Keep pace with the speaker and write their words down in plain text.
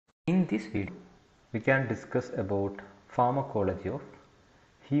In this video, we can discuss about pharmacology of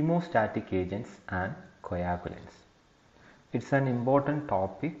hemostatic agents and coagulants. It's an important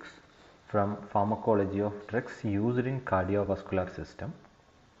topic from pharmacology of drugs used in cardiovascular system.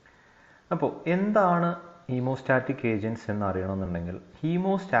 അപ്പോൾ എന്താണ് ഹീമോസ്റ്റാറ്റിക് agents എന്ന് അറിയണമെന്നുണ്ടെങ്കിൽ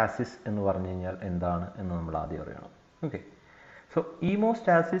haemostasis എന്ന് പറഞ്ഞു കഴിഞ്ഞാൽ എന്താണ് എന്ന് നമ്മൾ ആദ്യം അറിയണം. Okay, so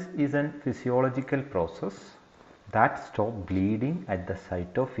haemostasis is N physiological process that stop bleeding at the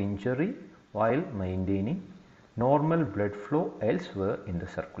site of injury while maintaining normal blood flow elsewhere in the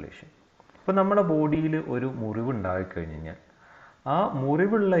circulation. ഇപ്പോൾ നമ്മുടെ ബോഡിയിൽ ഒരു മുറിവ് ഉണ്ടായിക്കഴിഞ്ഞാൽ ആ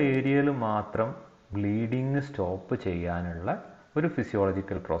മുറിവുള്ള ഏരിയയിൽ മാത്രം ബ്ലീഡിങ് സ്റ്റോപ്പ് ചെയ്യാനുള്ള ഒരു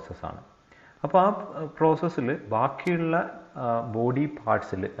ഫിസിയോളജിക്കൽ പ്രോസസ്സാണ്. അപ്പോൾ ആ പ്രോസസ്സിൽ ബാക്കിയുള്ള ബോഡി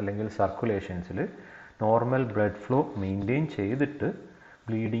പാർട്സിൽ അല്ലെങ്കിൽ സർക്കുലേഷൻസിൽ നോർമൽ ബ്ലഡ് ഫ്ലോ മെയിൻറ്റെയിൻ ചെയ്തിട്ട്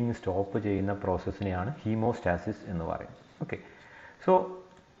ബ്ലീഡിങ് സ്റ്റോപ്പ് ചെയ്യുന്ന പ്രോസസ്സിനെയാണ് ഹീമോസ്റ്റാസിസ് എന്ന് പറയുന്നത്. ഓക്കെ, സോ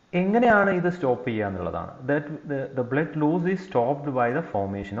എങ്ങനെയാണ് ഇത് സ്റ്റോപ്പ് ചെയ്യുക എന്നുള്ളതാണ്. The blood loss is stopped by the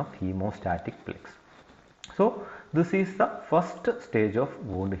formation of ഹീമോസ്റ്റാറ്റിക് plaques. So this is the first stage of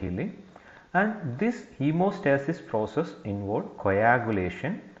wound healing, and this hemostasis process involve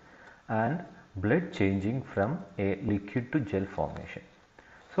coagulation and blood changing from a liquid to gel formation.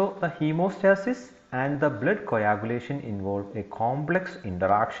 So the hemostasis and the blood coagulation involve a complex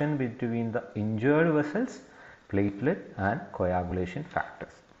interaction between the injured vessels, platelet and coagulation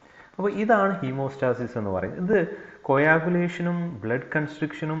factors. അപ്പോൾ ഇതാണ് haemostasis എന്ന് പറയുന്നത്. ഇത് കൊയാഗുലേഷനും blood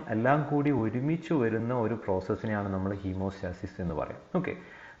കൺസ്ട്രിക്ഷനും എല്ലാം കൂടി ഒരുമിച്ച് വരുന്ന ഒരു പ്രോസസ്സിനെയാണ് നമ്മൾ ഹീമോസ്റ്റാസിസ് എന്ന് പറയുന്നത്. ഓക്കെ,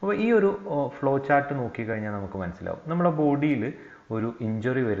 അപ്പോൾ ഈ ഒരു ഫ്ലോ ചാർട്ട് നോക്കിക്കഴിഞ്ഞാൽ നമുക്ക് മനസ്സിലാവും. നമ്മുടെ ബോഡിയിൽ ഒരു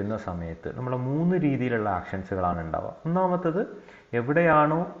ഇഞ്ചുറി വരുന്ന സമയത്ത് നമ്മൾ 3 രീതിയിലുള്ള ആക്ഷൻസുകളാണ് ഉണ്ടാവുക. ഒന്നാമത്തത്,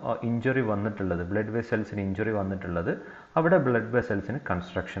 എവിടെയാണോ ഇഞ്ചുറി വന്നിട്ടുള്ളത്, ബ്ലഡ് വെസൽസിന് ഇഞ്ചുറി വന്നിട്ടുള്ളത്, അവിടെ ബ്ലഡ് വെസൽസിന്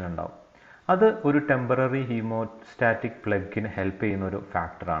കൺസ്ട്രക്ഷൻ ഉണ്ടാവും. അത് ഒരു ടെമ്പററി ഹീമോസ്റ്റാറ്റിക് പ്ലഗിന് ഹെൽപ്പ് ചെയ്യുന്ന ഒരു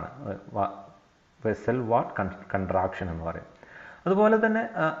ഫാക്ടറാണ്, വെസൽ വാൾ കൺട്രാക്ഷൻ എന്ന് പറയും. അതുപോലെ തന്നെ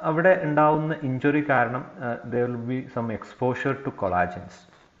അവിടെ ഉണ്ടാവുന്ന ഇഞ്ചുറി കാരണം there will be some exposure to collagens.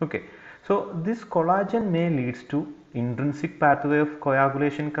 Okay, so this collagen may leads to intrinsic pathway of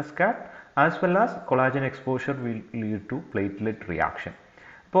coagulation cascade as well as collagen exposure will lead to platelet reaction.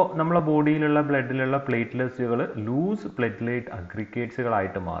 ഇപ്പോൾ നമ്മളെ ബോഡിയിലുള്ള ബ്ലഡിലുള്ള പ്ലേറ്റ്ലെറ്റ്സുകൾ loose platelet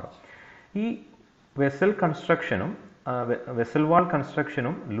അഗ്രിഗേറ്റ്സുകളായിട്ട് മാറും. ഈ vessel കൺസ്ട്രക്ഷനും vessel wall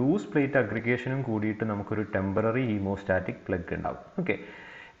കൺസ്ട്രക്ഷനും loose plate അഗ്രിഗേഷനും കൂടിയിട്ട് നമുക്കൊരു temporary ഹീമോസ്റ്റാറ്റിക് plug ഉണ്ടാകും. Okay,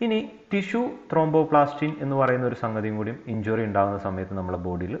 ഇനി tissue thromboplastin എന്ന് പറയുന്ന ഒരു സംഗതിയും കൂടിയും ഇഞ്ചുറി ഉണ്ടാകുന്ന സമയത്ത് നമ്മളെ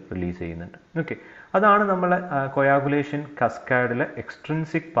ബോഡിയിൽ റിലീസ് ചെയ്യുന്നുണ്ട്. ഓക്കെ, അതാണ് നമ്മളെ കൊയാഗുലേഷൻ കസ്കാഡിലെ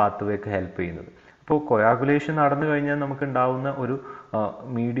എക്സ്ട്രിൻസിക് പാത്വേക്ക് ഹെൽപ്പ് ചെയ്യുന്നത്. അപ്പോൾ കൊയാഗുലേഷൻ നടന്നു കഴിഞ്ഞാൽ നമുക്ക് ഉണ്ടാകുന്ന ഒരു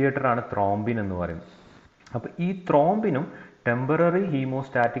മീഡിയേറ്ററാണ് ത്രോംബിൻ എന്ന് പറയുന്നത്. അപ്പോൾ ഈ ത്രോംബിനും ടെമ്പററി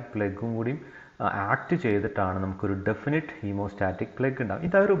ഹീമോസ്റ്റാറ്റിക് പ്ലഗും കൂടിയും ആക്ട് ചെയ്തിട്ടാണ് നമുക്കൊരു ഡെഫിനിറ്റ് ഹീമോസ്റ്റാറ്റിക് പ്ലഗ് ഉണ്ടാകും.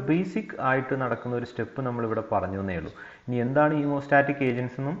 ഇതൊരു ബേസിക് ആയിട്ട് നടക്കുന്ന ഒരു സ്റ്റെപ്പ് നമ്മളിവിടെ പറഞ്ഞു എന്നേ ഉള്ളൂ. ഇനി എന്താണ് ഹീമോസ്റ്റാറ്റിക്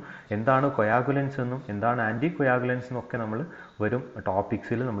ഏജൻസ് എന്നും എന്താണ് കൊയാഗുലൻസ് എന്നും എന്താണ് ആൻറ്റി കൊയാഗുലൻസ് എന്നൊക്കെ നമ്മൾ വരും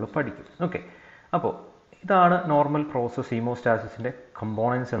ടോപ്പിക്സിൽ നമ്മൾ പഠിക്കും. ഓക്കെ, അപ്പോൾ ഇതാണ് നോർമൽ പ്രോസസ് ഹീമോസ്റ്റാസിസിൻ്റെ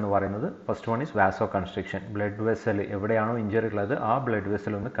കമ്പോണൻസ് എന്ന് പറയുന്നത്. First one is വാസോ constriction. Blood vessel എവിടെയാണോ ഇഞ്ചറി ഉള്ളത് ആ ബ്ലഡ്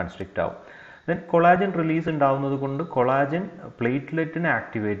വെസൽ ഒന്ന് കൺസ്ട്രിക്റ്റ് ആവും. ദെൻ കൊളാജൻ റിലീസ് ഉണ്ടാവുന്നത് കൊണ്ട് കൊളാജൻ പ്ലേറ്റ്ലെറ്റിനെ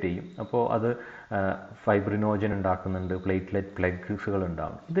ആക്ടിവേറ്റ് ചെയ്യും. അപ്പോൾ അത് ഫൈബ്രിനോജൻ ഉണ്ടാക്കുന്നുണ്ട്, പ്ലേറ്റ്ലെറ്റ് പ്ലഗ്സുകൾ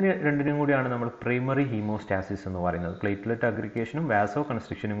ഉണ്ടാകും. ഇതിന് രണ്ടിനും കൂടിയാണ് നമ്മൾ പ്രൈമറി ഹീമോസ്റ്റാസിസ് എന്ന് പറയുന്നത്. പ്ലേറ്റ്ലെറ്റ് അഗ്രിഗേഷനും വാസോ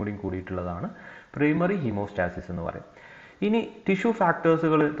കൺസ്ട്രിക്ഷനും കൂടിയും കൂടിയിട്ടുള്ളതാണ് പ്രൈമറി ഹീമോസ്റ്റാസിസ് എന്ന് പറയുന്നത്. ഇനി ടിഷ്യൂ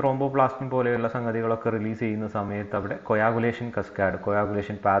ഫാക്ടേഴ്സുകൾ ത്രോംബോപ്ലാസ്റ്റിൻ പോലെയുള്ള സംഗതികളൊക്കെ റിലീസ് ചെയ്യുന്ന സമയത്ത് അവിടെ കൊയാഗുലേഷൻ കസ്കാഡ്,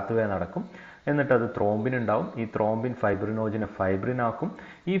 കൊയാഗുലേഷൻ പാത്വേ നടക്കും. എന്നിട്ട് അത് ത്രോംബിൻ ഉണ്ടാവും. ഈ ത്രോംബിൻ ഫൈബ്രിനോജനെ ഫൈബ്രിൻ ആക്കും.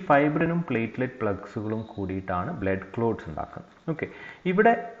 ഈ ഫൈബ്രിനും പ്ലേറ്റ്ലെറ്റ് പ്ലഗ്സുകളും കൂടിയിട്ടാണ് ബ്ലഡ് ക്ലോട്ട്സ് ഉണ്ടാക്കുന്നത്. ഓക്കെ,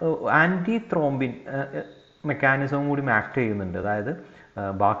 ഇവിടെ ആൻറ്റി ത്രോംബിൻ മെക്കാനിസവും കൂടി ആക്ട് ചെയ്യുന്നുണ്ട്. അതായത്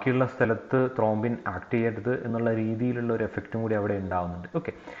ബാക്കിയുള്ള സ്ഥലത്ത് ത്രോംബിൻ ആക്ട് ചെയ്യരുത് എന്നുള്ള രീതിയിലുള്ള ഒരു എഫക്റ്റും കൂടി അവിടെ ഉണ്ടാവുന്നുണ്ട്.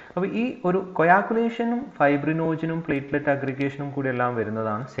 ഓക്കെ, അപ്പോൾ ഈ ഒരു കൊയാഗുലേഷനും ഫൈബ്രിനോജനും പ്ലേറ്റ്ലെറ്റ് അഗ്രിഗേഷനും കൂടി എല്ലാം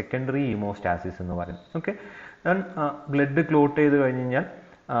വരുന്നതാണ് സെക്കൻഡറി ഹീമോസ്റ്റാസിസ് എന്ന് പറയുന്നത്. ഓക്കെ, ബ്ലഡ് ക്ലോട്ട് ചെയ്ത് കഴിഞ്ഞ് കഴിഞ്ഞാൽ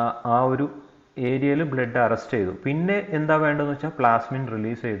ആ ഒരു ഏരിയയിൽ ബ്ലഡ് അറസ്റ്റ് ചെയ്തു. പിന്നെ എന്താ വേണ്ടതെന്ന് വെച്ചാൽ പ്ലാസ്മിൻ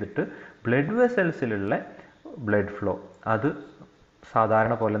റിലീസ് ചെയ്തിട്ട് ബ്ലഡ് വെസൽസിലുള്ള ബ്ലഡ് ഫ്ലോ അത്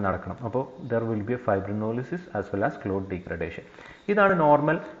സാധാരണ പോലെ നടക്കണം. അപ്പോൾ there will be A ഫൈബ്രിനോളിസിസ് as well as clot degradation. ഇതാണ്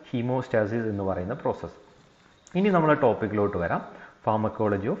നോർമൽ ഹീമോസ്റ്റാസിസ് എന്ന് പറയുന്ന പ്രോസസ്സ്. ഇനി നമ്മളെ ടോപ്പിക്കിലോട്ട് വരാം.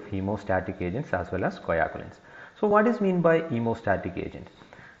 Pharmacology of ഹീമോസ്റ്റാറ്റിക് agents as well as coagulants. So what is mean by ഹീമോസ്റ്റാറ്റിക് agents?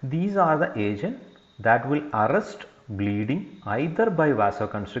 These are the agents that will arrest bleeding either by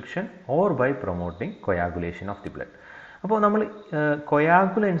vasoconstriction or by promoting coagulation of the blood. അപ്പോൾ നമ്മൾ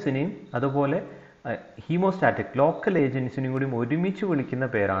കൊയാഗുലൻസിനെയും അതുപോലെ ഹീമോസ്റ്റാറ്റിക് local ഏജൻസിനെയും കൂടി ഒരുമിച്ച് വിളിക്കുന്ന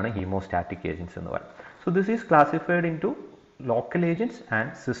പേരാണ് ഹീമോസ്റ്റാറ്റിക് agents എന്ന് പറയുന്നത്. So this is classified in to local agents and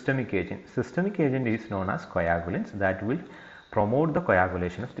systemic agent. Systemic agent is known as coagulants that will promote the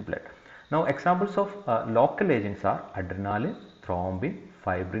coagulation of the blood. Now examples of local agents are adrenaline, thrombin,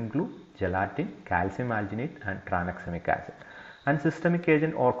 fibrin glue, gelatin, calcium alginate and tranexamic acid. And systemic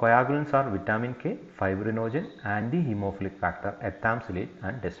agent or coagulants are vitamin K, fibrinogen, anti-hemophilic factor, ethamsulate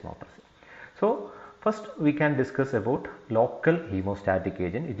and Dysmoprasin. So first we can discuss about local hemostatic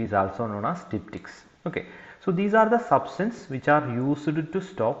agent. It is also known as styptics. Okay. So these are the substances which are used to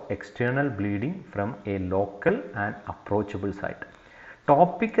stop external bleeding from a local and approachable site.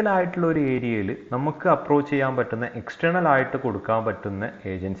 Topical ആയിട്ടുള്ള ഒരു ഏരിയയിൽ നമുക്ക് approach ചെയ്യാൻ പറ്റുന്ന external ആയിട്ട് കൊടുക്കാൻ പറ്റുന്ന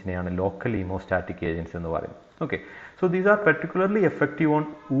ഏജൻസിനെയാണ് local ഹീമോസ്റ്റാറ്റിക് agents എന്ന് പറയുന്നത്. Okay, so these are particularly effective on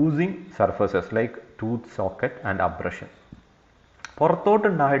oozing surfaces like tooth socket and abrasion.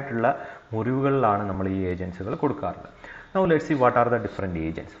 പുറത്തോട്ടുണ്ടായിട്ടുള്ള മുറിവുകളിലാണ് നമ്മൾ ഈ ഏജൻസുകൾ കൊടുക്കാറുള്ളത്. Now let's see what are the different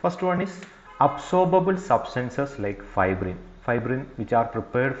agents. First one is absorbable substances like fibrin. Fibrin which are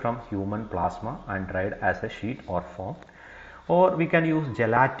prepared from human plasma and dried as a sheet or foam. Or we can use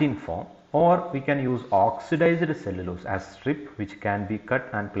gelatin form, or we can use oxidized cellulose as strip which can be cut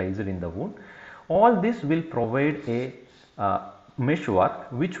and placed in the wound. All this will provide a meshwork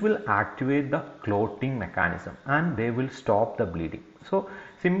which will activate the clotting mechanism and they will stop the bleeding. So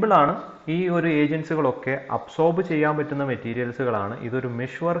simple ആണ്. ഈ ഒരു ഏജൻസുകളൊക്കെ absorb ചെയ്യാൻ പറ്റുന്ന മെറ്റീരിയൽസുകളാണ്. ഇതൊരു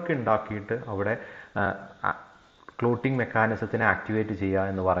mesh work ഉണ്ടാക്കിയിട്ട് അവിടെ clotting മെക്കാനിസത്തിനെ activate ചെയ്യുക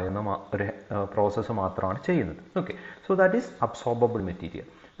എന്ന് പറയുന്ന ഒരു പ്രോസസ്സ് മാത്രമാണ് ചെയ്യുന്നത്. Okay, so that is absorbable material.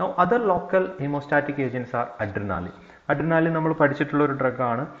 Now other local ഹീമോസ്റ്റാറ്റിക് agents R adrenaline. Adrenaline നമ്മൾ പഠിച്ചിട്ടുള്ള ഒരു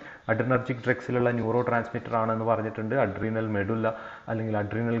ഡ്രഗാണ്. അഡ്രിനർജിക് ഡ്രഗ്സിലുള്ള ന്യൂറോ ട്രാൻസ്മിറ്റർ ആണെന്ന് പറഞ്ഞിട്ടുണ്ട്. അഡ്രീനൽ മെഡുല്ല അല്ലെങ്കിൽ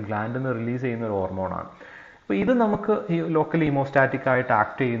അഡ്രീനൽ ഗ്ലാൻഡിൽ നിന്ന് റിലീസ് ചെയ്യുന്ന ഒരു ഹോർമോണാണ്. അപ്പോൾ ഇത് നമുക്ക് ഈ ലോക്കൽ ഹീമോസ്റ്റാറ്റിക് ആയിട്ട്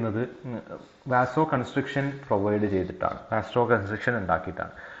ആക്ട് ചെയ്യുന്നത് വാസോ കൺസ്ട്രിക്ഷൻ പ്രൊവൈഡ് ചെയ്തിട്ടാണ്, വാസോ constriction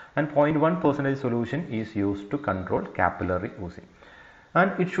ഉണ്ടാക്കിയിട്ടാണ്. And 0.1% solution is used to control capillary oozing. And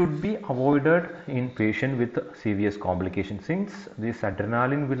it should be avoided in patient with serious complications since this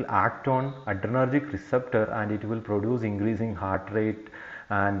adrenaline will act on adrenergic receptor and it will produce increasing heart rate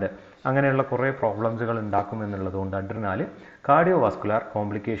and അങ്ങനെയുള്ള കുറേ പ്രോബ്ലംസുകൾ ഉണ്ടാക്കും എന്നുള്ളതുകൊണ്ട് adrenaline cardiovascular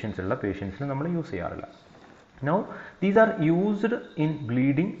complications ഉള്ള പേഷ്യൻസിന് നമ്മൾ use ചെയ്യാറില്ല. Now these are used in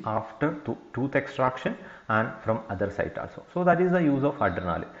bleeding after tooth extraction and from other site also. So that is the use of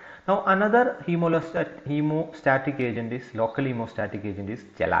adrenaline. Now another hemostatic agent is local hemostatic agent is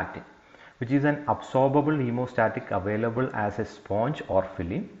gelatin, which is an absorbable hemostatic available as a sponge or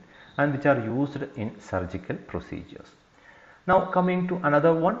film and which are used in surgical procedures. Now coming to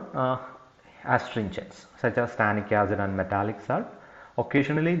another one, astringents such as tannic acid and metallic salt.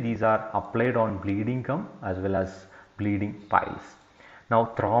 Occasionally these are applied on bleeding gum as well as bleeding piles. Now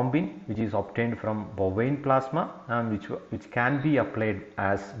thrombin which is obtained from bovine plasma and which can be applied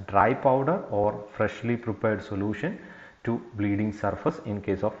as dry powder or freshly prepared solution to bleeding surface in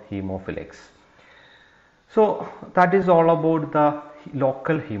case of hemophilics. So that is all about the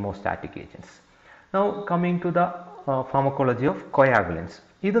local hemostatic agents. Now coming to the pharmacology of coagulants.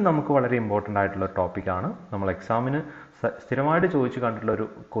 ഇത് നമുക്ക് വളരെ important ആയിട്ടുള്ള ടോപ്പിക്കാണ്. നമ്മൾ എക്സാമിന് സ്ഥിരമായിട്ട് ചോദിച്ചു കണ്ടിട്ടുള്ള ഒരു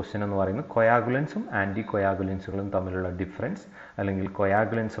ക്വസ്റ്റ്യൻ എന്ന് പറയുന്നത് കൊയാഗുലൻസും ആൻറ്റി കൊയാഗുലൻസുകളും തമ്മിലുള്ള ഡിഫറൻസ് അല്ലെങ്കിൽ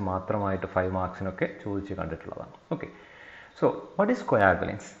കൊയാഗുലൻസ് മാത്രമായിട്ട് 5 മാർക്സിനൊക്കെ ചോദിച്ച് കണ്ടിട്ടുള്ളതാണ്. Okay, so what is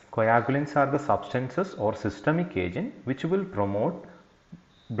coagulants? Coagulants are the substances or systemic agent which will promote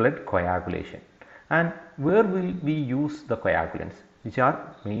blood coagulation. And where will we use the coagulants which are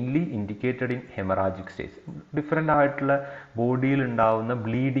mainly indicated in hemorrhagic states. Different ആയിട്ടുള്ള ബോഡിയിൽ ഉണ്ടാവുന്ന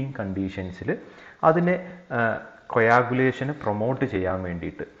bleeding കണ്ടീഷൻസിൽ അതിനെ കൊയാഗുലേഷനെ promote ചെയ്യാൻ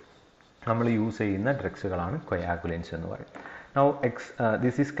വേണ്ടിയിട്ട് നമ്മൾ use ചെയ്യുന്ന ഡ്രഗ്സുകളാണ് coagulants എന്ന് പറയുന്നത്. Now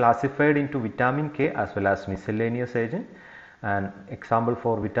this is classified into vitamin K as well as miscellaneous agent, and example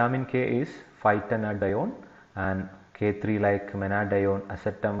for vitamin K is phytonadione and K3 like menadione,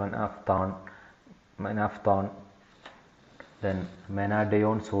 acetaminophen, then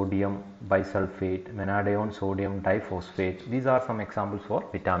menadione sodium bisulfate, menadione sodium diphosphate. These are some examples for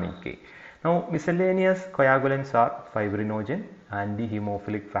vitamin K. Now miscellaneous coagulants are fibrinogen,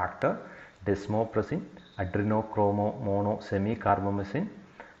 anti-hemophilic factor, Dysmoprasin, adrenochromomonosemicarbamazine,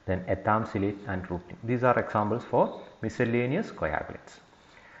 then ethamsulate and rutin. These are examples for miscellaneous coagulants.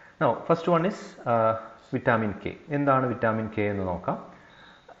 Now first one is vitamin K. എന്താണ് vitamin K എന്ന് നോക്കാം.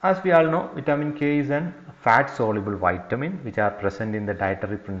 As we all know, vitamin K is an fat soluble vitamin which are present in the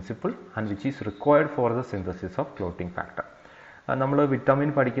dietary principle and which is required for the synthesis of clotting factor. നമ്മൾ vitamin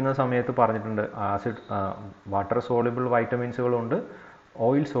പഠിക്കുന്ന സമയത്ത് പറഞ്ഞിട്ടുണ്ട് acid water soluble വൈറ്റമിൻസുകളുണ്ട്,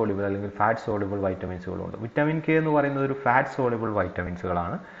 oil soluble അല്ലെങ്കിൽ fat soluble വൈറ്റമിൻസുകളുണ്ട്. Vitamin K എന്ന് പറയുന്നത് ഒരു fat soluble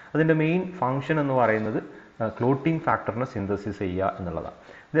വൈറ്റമിൻസുകളാണ്. അതിൻ്റെ main function എന്ന് പറയുന്നത് ക്ലോട്ടിംഗ് ഫാക്ടറിനെ സിന്തസിസ് ചെയ്യുക എന്നുള്ളതാണ്.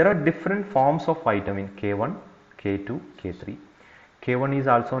 There are different forms of vitamin K1, K2, K3. K1 is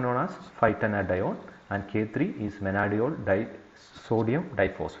also known as phytonadione and K3 is menadiol sodium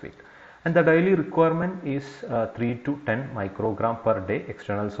diphosphate. And the daily requirement is 3 to 10 microgram per day.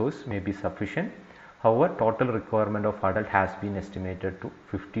 External source may be sufficient. However, total requirement of adult has been estimated to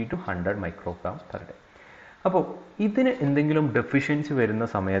 50 to 100 microgram per day. അപ്പോൾ ഇതിന് എന്തെങ്കിലും deficiency വരുന്ന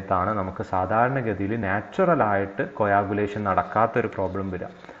സമയത്താണ് നമുക്ക് സാധാരണഗതിയിൽ നാച്ചുറലായിട്ട് coagulation നടക്കാത്തൊരു problem വരിക.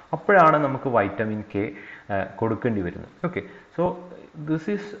 അപ്പോഴാണ് നമുക്ക് വൈറ്റമിൻ കെ കൊടുക്കേണ്ടി വരുന്നത്. Okay, so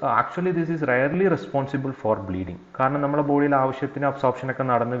this is rarely responsible for bleeding. കാരണം നമ്മുടെ ബോഡിയിൽ ആവശ്യത്തിന് അബ്സോർപ്ഷനൊക്കെ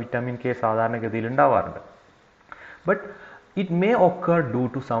നടന്ന് വിറ്റാമിൻ കെ സാധാരണഗതിയിൽ ഉണ്ടാവാറുണ്ട്. But it may occur due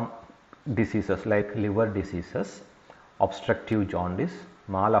to some diseases like liver diseases, obstructive jaundice,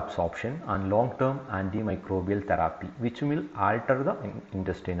 malabsorption and long-term antimicrobial therapy which will alter the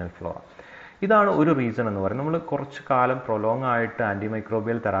intestinal flora. ഇതാണ് ഒരു reason എന്ന് പറയുന്നത്. നമ്മൾ കുറച്ച് കാലം പ്രൊലോങ് ആയിട്ട്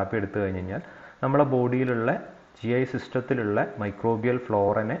ആൻറ്റിമൈക്രോബിയൽ തെറാപ്പി എടുത്തു കഴിഞ്ഞാൽ നമ്മുടെ ബോഡിയിലുള്ള GI സിസ്റ്റത്തിലുള്ള മൈക്രോബിയൽ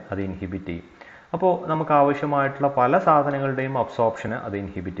ഫ്ലോറനെ അത് ഇൻഹിബിറ്റ് ചെയ്യും. അപ്പോൾ നമുക്ക് ആവശ്യമായിട്ടുള്ള പല സാധനങ്ങളുടെയും അബ്സോർപ്ഷന് അത്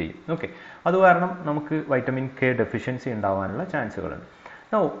ഇൻഹിബിറ്റ് ചെയ്യും. ഓക്കെ, അത് കാരണം നമുക്ക് വൈറ്റമിൻ കെ ഡെഫിഷ്യൻസി ഉണ്ടാവാനുള്ള ചാൻസുകളുണ്ട്.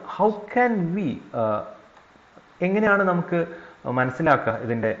 നൗ ഹൗ ക്യാൻ വി എങ്ങനെയാണ് നമുക്ക് മനസ്സിലാക്കുക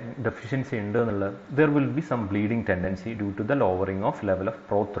ഇതിൻ്റെ ഡെഫിഷ്യൻസി ഉണ്ട് എന്നുള്ളത്? There will be some bleeding tendency due to the lowering of level of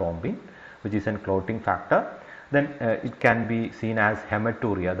prothrombin which is a clotting factor. Then it can be seen as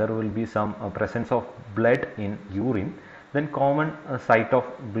hematuria. There will be some presence of blood in urine. Then common site of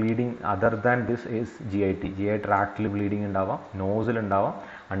bleeding other than this is GI tract bleeding ഉണ്ടാവാം, nozzle ഉണ്ടാവാം,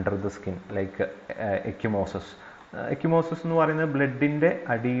 under the skin like ecchymosis. Ecchymosis എന്ന് പറയുന്നത് ബ്ലഡിൻ്റെ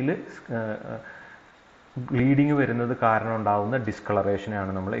അടിയിൽ bleeding വരുന്നത് കാരണം ഉണ്ടാകുന്ന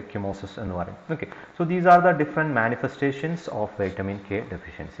ഡിസ്കളറേഷനാണ് നമ്മൾ എക്യുമോസിസ് എന്ന് പറയും. Okay, so these are the different manifestations of vitamin K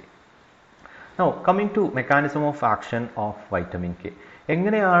deficiency. Now coming to mechanism of action of vitamin K.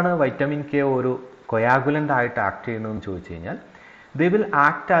 എങ്ങനെയാണ് വൈറ്റമിൻ കെ ഒരു കൊയാഗുലൻ്റ് ആയിട്ട് ആക്ട് ചെയ്യുന്നതെന്ന് ചോദിച്ചു കഴിഞ്ഞാൽ, they will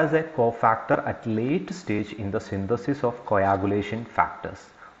act as a cofactor at late stage in the synthesis of coagulation factors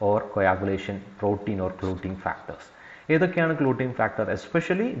or coagulation protein or clotting factors. ഏതൊക്കെയാണ് clotting factor?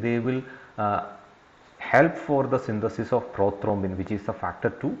 Especially they will help for the synthesis of prothrombin which is the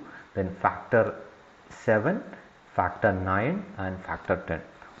factor 2, then factor 7, factor 9 and factor 10.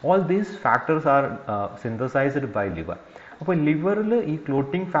 All these factors are synthesized by liver. അപ്പോൾ ലിവറിൽ ഈ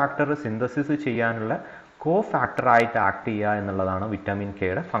clotting factor synthesis ചെയ്യാനുള്ള കോ ഫാക്ടറായിട്ട് act ചെയ്യുക എന്നുള്ളതാണ് vitamin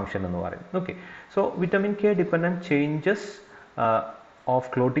കെയുടെ function എന്ന് പറയുന്നത്. Okay, so vitamin K dependent changes of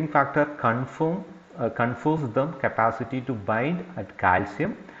clotting factor confers them capacity to bind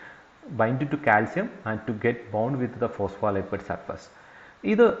to calcium and to get bound with the phospholipid surface.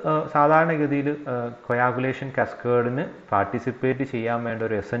 ഇത് സാധാരണഗതിയിൽ കൊയാഗുലേഷൻ കാസ്കേഡിന് പാർട്ടിസിപ്പേറ്റ് ചെയ്യാൻ വേണ്ട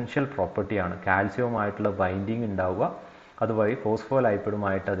ഒരു എസെൻഷ്യൽ പ്രോപ്പർട്ടിയാണ് കാൽസ്യവുമായിട്ടുള്ള ബൈൻഡിങ് ഉണ്ടാവുക, അതുവഴി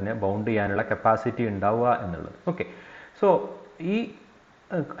ഫോസ്ഫോലൈപ്പിഡുമായിട്ട് അതിനെ ബൗണ്ട് ചെയ്യാനുള്ള കപ്പാസിറ്റി ഉണ്ടാവുക എന്നുള്ളത്. ഓക്കെ, സോ ഈ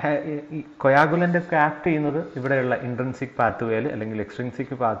കൊയാഗുലൻ്റ് ഒക്കെ ആക്ട് ചെയ്യുന്നത് ഇവിടെയുള്ള ഇൻട്രിൻസിക് പാത്വേയിൽ അല്ലെങ്കിൽ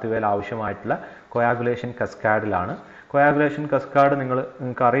എക്സ്ട്രിൻസിക് പാത്വേയിൽ ആവശ്യമായിട്ടുള്ള കൊയാഗുലേഷൻ കസ്കാഡിലാണ്. കൊയാഗുലേഷൻ കസ്കാഡ്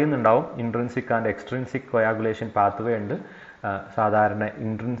നിങ്ങൾക്ക് അറിയുന്നുണ്ടാവും. Intrinsic and extrinsic coagulation pathway ഉണ്ട്. സാധാരണ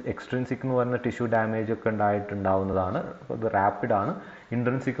എക്സ്ട്രിൻസിക് എന്ന് പറയുന്ന ടിഷ്യൂ ഡാമേജ് ഒക്കെ ഉണ്ടായിട്ടുണ്ടാവുന്നതാണ്, അത് റാപ്പിഡാണ്.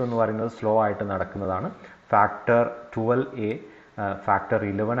 ഇൻട്രിൻസിക് എന്ന് പറയുന്നത് സ്ലോ ആയിട്ട് നടക്കുന്നതാണ്. ഫാക്ടർ 12A ഫാക്ടർ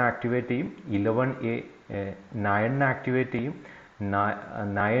 11 ആക്ടിവേറ്റ് ചെയ്യും, 11A 9 ആക്ടിവേറ്റ് ചെയ്യും,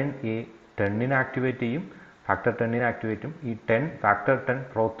 9A 10 ആക്ടിവേറ്റ് ചെയ്യും, ഫാക്ടർ 10 ആക്ടിവേറ്റ് ചെയ്യും. ഈ ഫാക്ടർ 10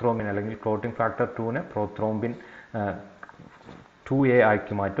 പ്രോത്രോംബിൻ അല്ലെങ്കിൽ ക്ലോട്ടിംഗ് ഫാക്ടർ 2 പ്രോത്രോംബിൻ 2A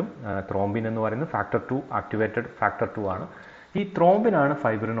ആക്കി മാറ്റും. ത്രോംബിൻ എന്ന് പറയുന്നത് ഫാക്ടർ 2 ആക്ടിവേറ്റഡ് ഫാക്ടർ 2 ആണ്. ഈ ത്രോംബിനാണ്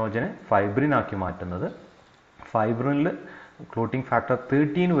ഫൈബ്രിനോജനെ ഫൈബ്രിൻ ആക്കി മാറ്റുന്നത്. ഫൈബ്രിനിൽ ക്ലോട്ടിംഗ് ഫാക്ടർ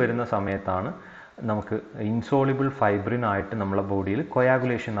 13 വരുന്ന സമയത്താണ് നമുക്ക് ഇൻസോളിബിൾ ഫൈബ്രിൻ ആയിട്ട് നമ്മളെ ബോഡിയിൽ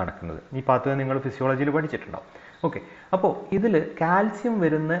കൊയാഗുലേഷൻ നടക്കുന്നത്. ഈ പാത്വേ നിങ്ങൾ ഫിസിയോളജിയിൽ പഠിച്ചിട്ടുണ്ടാവും. ഓക്കെ, അപ്പോൾ ഇതിൽ കാൽസ്യം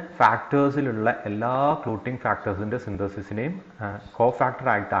വരുന്ന ഫാക്ടേഴ്സിലുള്ള എല്ലാ ക്ലോട്ടിംഗ് ഫാക്ടേഴ്സിൻ്റെ സിന്തസിസിനെയും കോ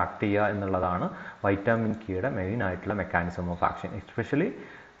ഫാക്ടറായിട്ട് ആക്ട് ചെയ്യുക എന്നുള്ളതാണ് വൈറ്റാമിൻ കെയുടെ മെയിൻ ആയിട്ടുള്ള mechanism of action. Especially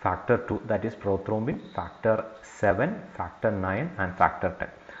factor 2 that is prothrombin, factor 7, factor 9 and factor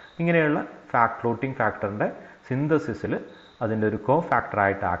 10 ഇങ്ങനെയുള്ള ക്ലോട്ടിംഗ് ഫാക്ടറിൻ്റെ സിന്തസിസിൽ അതിൻ്റെ ഒരു കോ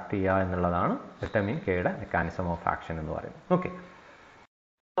ഫാക്ടറായിട്ട് ആക്ട് ചെയ്യുക എന്നുള്ളതാണ് വിറ്റാമിൻ കെയുടെ മെക്കാനിസം ഓഫ് ആക്ഷൻ എന്ന് പറയുന്നത്. Okay,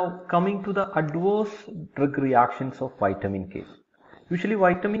 now coming to the adverse drug reactions of vitamin K. Usually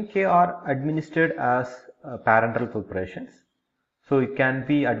vitamin K are administered as parenteral preparations. So it can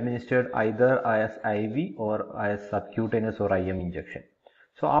be administered either as IV or as subcutaneous or IM injection.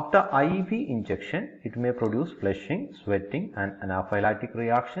 So after IV injection, it may produce flushing, sweating and anaphylactic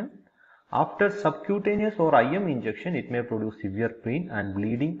reaction. After subcutaneous or IM injection, it may produce severe pain and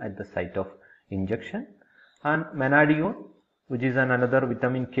bleeding at the site of injection. And menadione, which is another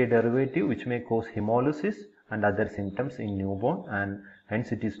vitamin K derivative which may cause hemolysis and other symptoms in newborn, and hence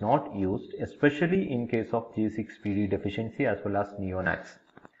it is not used, especially in case of G6PD deficiency as well as neonates.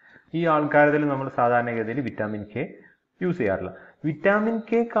 ഈ ആൾക്കാരിൽ നമ്മൾ സാധാരണഗതിയിൽ vitamin K use ചെയ്യാറില്ല. Vitamin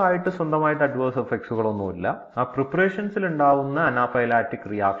കെക്ക് ആയിട്ട് സ്വന്തമായിട്ട് adverse എഫക്ട്സുകളൊന്നുമില്ല. ആ പ്രിപ്പറേഷൻസിൽ ഉണ്ടാവുന്ന anaphylactic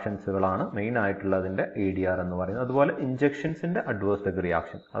റിയാക്ഷൻസുകളാണ് main ആയിട്ടുള്ളതിന്റെ ADR എന്ന് പറയുന്നത്. അതുപോലെ ഇഞ്ചക്ഷൻസിന്റെ അഡ്വേഴ്സ് ഡ്രഗ്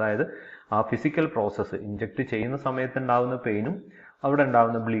റിയാക്ഷൻ, അതായത് ആ ഫിസിക്കൽ പ്രോസസ്സ് ഇഞ്ചക്ട് ചെയ്യുന്ന സമയത്ത് ഉണ്ടാവുന്ന പെയിനും അവിടെ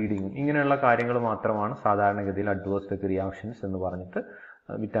ഉണ്ടാവുന്ന ബ്ലീഡിങ്ങും ഇങ്ങനെയുള്ള കാര്യങ്ങൾ മാത്രമാണ് സാധാരണഗതിയിൽ അഡ്വേഴ്സ് ഡ്രഗ് റിയാക്ഷൻസ് എന്ന് പറഞ്ഞിട്ട്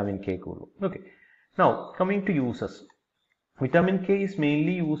വിറ്റാമിൻ കെക്ക് ഉള്ളൂ. Okay, now coming two uses. Vitamin K is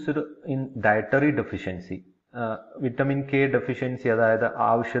mainly used in dietary deficiency. Vitamin K deficiency, അതായത്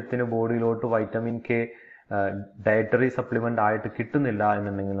ആവശ്യത്തിന് ബോഡിയിലോട്ട് വൈറ്റമിൻ കെ ഡയറ്ററി സപ്ലിമെന്റ് ആയിട്ട് കിട്ടുന്നില്ല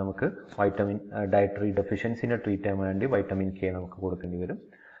എന്നുണ്ടെങ്കിൽ നമുക്ക് ഡയറ്ററി ഡെഫിഷ്യൻസിനെ ട്രീറ്റ് ചെയ്യാൻ വേണ്ടി വൈറ്റമിൻ കെ നമുക്ക് കൊടുക്കേണ്ടി വരും.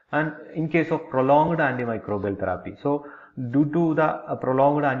 And in case of prolonged antimicrobial therapy, so due to the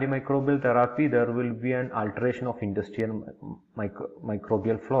prolonged antimicrobial therapy, there will be an alteration of intestinal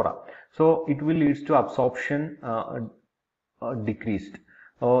microbial flora. So it will leads to absorption decreased.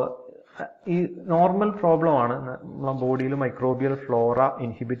 ഈ normal problem ആണ്, നമ്മുടെ ബോഡിയിൽ microbial Flora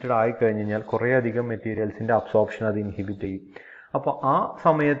inhibited ആയി കഴിഞ്ഞ് കഴിഞ്ഞാൽ കുറേയധികം മെറ്റീരിയൽസിന്റെ absorption അത് inhibit ചെയ്യും. അപ്പോൾ ആ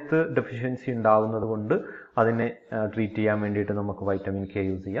സമയത്ത് ഡെഫിഷ്യൻസി ഉണ്ടാവുന്നത് കൊണ്ട് അതിനെ ട്രീറ്റ് ചെയ്യാൻ വേണ്ടിയിട്ട് നമുക്ക് വൈറ്റമിൻ കെ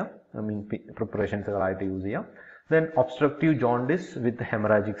യൂസ് ചെയ്യാം, പ്രിപ്പറേഷൻസുകളായിട്ട് യൂസ് ചെയ്യാം. Then obstructive jaundice with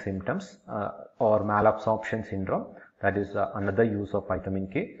hemorrhagic symptoms or malabsorption syndrome, that is another use of vitamin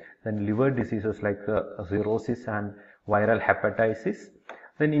K. Then liver diseases like cirrhosis and viral hepatitis.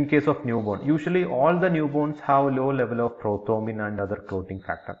 Then in case of newborn, usually all the newborns have low level of prothrombin and other clotting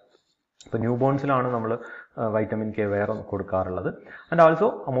factor. So newbornsilana nammal vitamin K വേറെ കൊടുക്കാറുള്ളത്. And also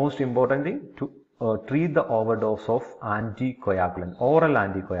most important thing, to treat the overdose of anticoagulant, oral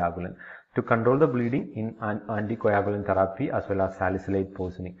anticoagulant, to control the bleeding in anticoagulant therapy as well as salicylate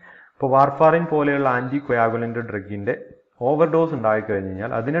poisoning. ഇപ്പോൾ warfarin പോലെയുള്ള ആന്റികോയാഗുലന്റ് ഡ്രഗിന്റെ overdose ഉണ്ടായി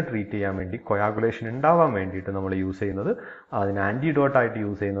കഴിഞ്ഞാൽ അതിനെ treat ചെയ്യാൻ വേണ്ടി coagulation ഉണ്ടാവാൻ വേണ്ടിയിട്ട് നമ്മൾ യൂസ് ചെയ്യുന്നത്, അതിന് ആന്റിഡോട്ട് ആയിട്ട്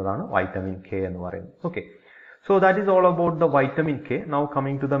യൂസ് ചെയ്യുന്നതാണ് വൈറ്റമിൻ കെ എന്ന് പറയുന്നത്. Okay, so that is all about the vitamin K. Now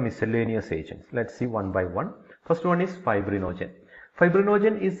coming to the miscellaneous agents, let's see one by one. First one is fibrinogen.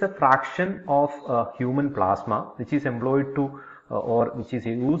 Fibrinogen is a fraction of human plasma which is employed to or which is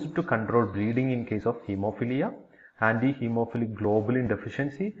used to control bleeding in case of hemophilia, anti-hemophilic globulin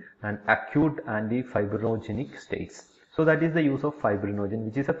deficiency and acute anti-fibrinogenic states. So that is the use of fibrinogen,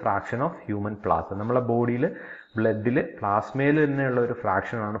 which is a fraction of human plasma. നമ്മുടെ ബോഡിയിൽ ബ്ലഡിൽ പ്ലാസ്മയിൽ തന്നെയുള്ള ഒരു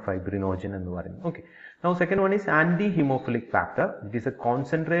fraction ആണ് fibrinogen എന്ന് പറയുന്നത്. Okay, now second one is anti-hemophilic factor. It is a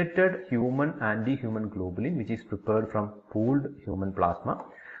concentrated human anti-human globulin which is prepared from pooled human plasma,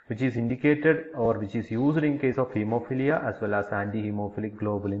 which is indicated or which is used in case of hemophilia as well as anti-hemophilic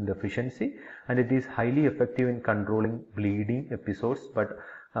globulin deficiency, and it is highly effective in controlling bleeding episodes, but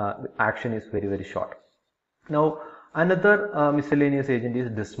action is very, very short. Now another miscellaneous agent is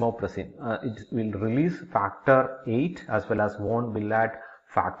Dysmoprasin. It will release factor 8 as well as von Willebrand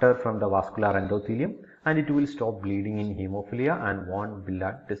factor from the vascular endothelium, and it will stop bleeding in hemophilia and von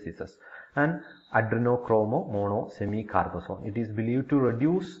Willebrand diseases. And adrenochromo monosemicarbazole, it is believed to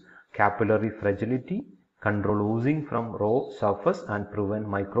reduce capillary fragility, control oozing from raw surface and prevent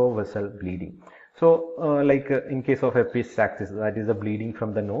microvessel bleeding. So in case of epistaxis, that is the bleeding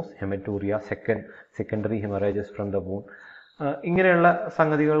from the nose, hematuria, secondary hemorrhages from the wound, ഇങ്ങനെയുള്ള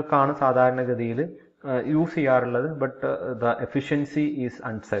സംഗതികൾക്കാണ് സാധാരണഗതിയിൽ use ചെയ്യാറുള്ളത്. But the efficiency is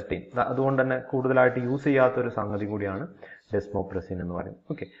uncertain. അതുകൊണ്ട് തന്നെ കൂടുതലായിട്ട് use ചെയ്യാത്തൊരു സംഗതി കൂടിയാണ് ഡെസ്മോപ്രസിൻ എന്ന് പറയുന്നത്.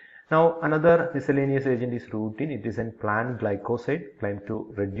 Okay, now another miscellaneous agent is rutin. It is a plant glycoside claimed to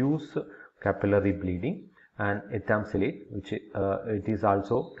reduce capillary bleeding, and ethamsilate, which it is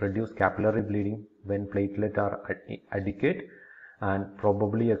also reduce capillary bleeding when platelets are adequate and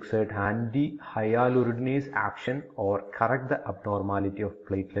probably exert anti-hyaluronidase action or correct the abnormality of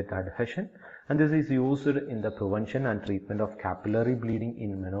platelet adhesion, and this is used in the prevention and treatment of capillary bleeding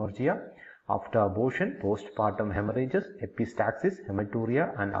in menorrhagia, after abortion, postpartum hemorrhages, epistaxis, hematuria,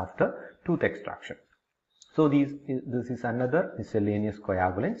 and after tooth extraction. So this is another miscellaneous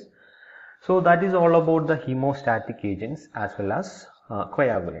coagulants. So that is all about the hemostatic agents as well as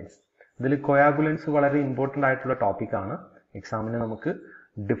coagulants. ഇതിൽ coagulants വളരെ important ആയിട്ടുള്ള ടോപ്പിക്കാണ്. എക്സാമിന് നമുക്ക്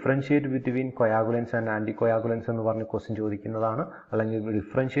differentiate between coagulants and anti coagulants എന്ന് പറഞ്ഞ് question ചോദിക്കുന്നതാണ്. അല്ലെങ്കിൽ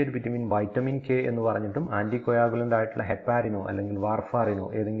ഡിഫറൻഷിയേറ്റ് ബിറ്റ്വീൻ വൈറ്റമിൻ കെ എന്ന് പറഞ്ഞിട്ടും ആൻറ്റി കൊയാഗുലൻ്റ് ആയിട്ടുള്ള ഹെപ്പാരിനോ അല്ലെങ്കിൽ വാർഫാറിനോ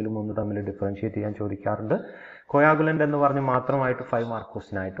ഏതെങ്കിലും ഒന്ന് തമ്മിൽ ഡിഫറൻഷിയേറ്റ് ചെയ്യാൻ ചോദിക്കാറുണ്ട്. കൊയാഗുലൻ്റ് എന്ന് പറഞ്ഞ് മാത്രമായിട്ട് 5 മാർക്ക്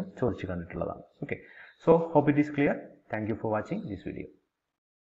ക്വസ്റ്റ്യൻ ആയിട്ടും ചോദിച്ചു കണ്ടിട്ടുള്ളതാണ്. Okay, so hope it is clear. Thank you for watching this video.